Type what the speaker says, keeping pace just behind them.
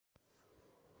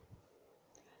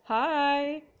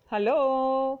Hi,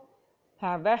 hello,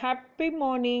 have a happy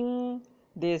morning.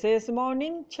 This is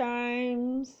Morning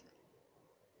Chimes.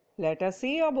 Let us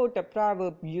see about a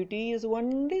proverb: beauty is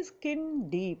only skin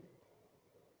deep.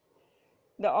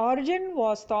 The origin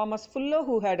was Thomas Fuller,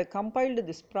 who had compiled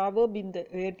this proverb in the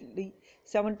early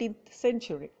 17th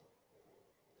century.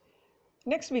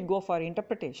 Next, we go for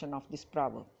interpretation of this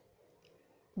proverb.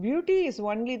 Beauty is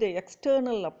only the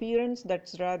external appearance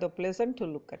that's rather pleasant to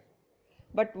look at.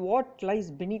 But what lies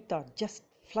beneath are just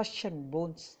flesh and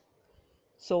bones.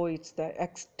 So it's the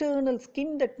external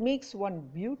skin that makes one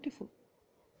beautiful.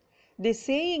 This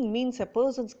saying means a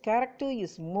person's character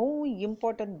is more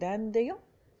important than their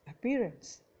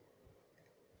appearance.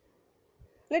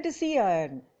 Let us see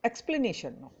an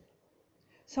explanation now.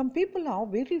 Some people are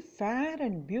very fair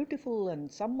and beautiful,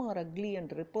 and some are ugly and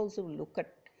repulsive to look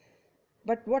at.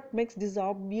 But what makes this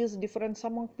obvious difference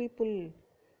among people?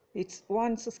 It's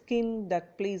one's skin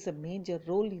that plays a major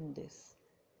role in this.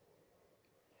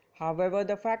 However,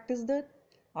 the fact is that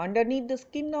underneath the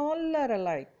skin all are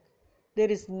alike.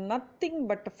 There is nothing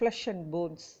but flesh and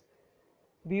bones.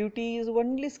 Beauty is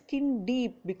only skin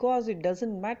deep because it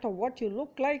doesn't matter what you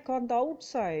look like on the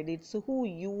outside, it's who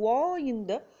you are in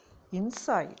the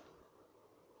inside.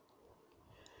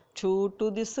 True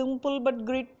to the simple but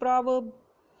great proverb,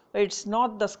 it's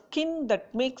not the skin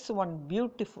that makes one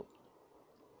beautiful.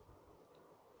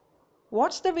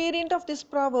 What's the variant of this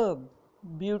proverb?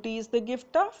 Beauty is the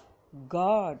gift of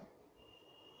God.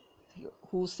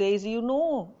 Who says you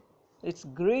know? It's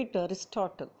great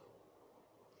Aristotle.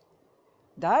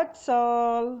 That's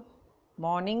all.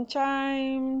 Morning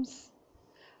chimes.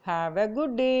 Have a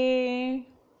good day.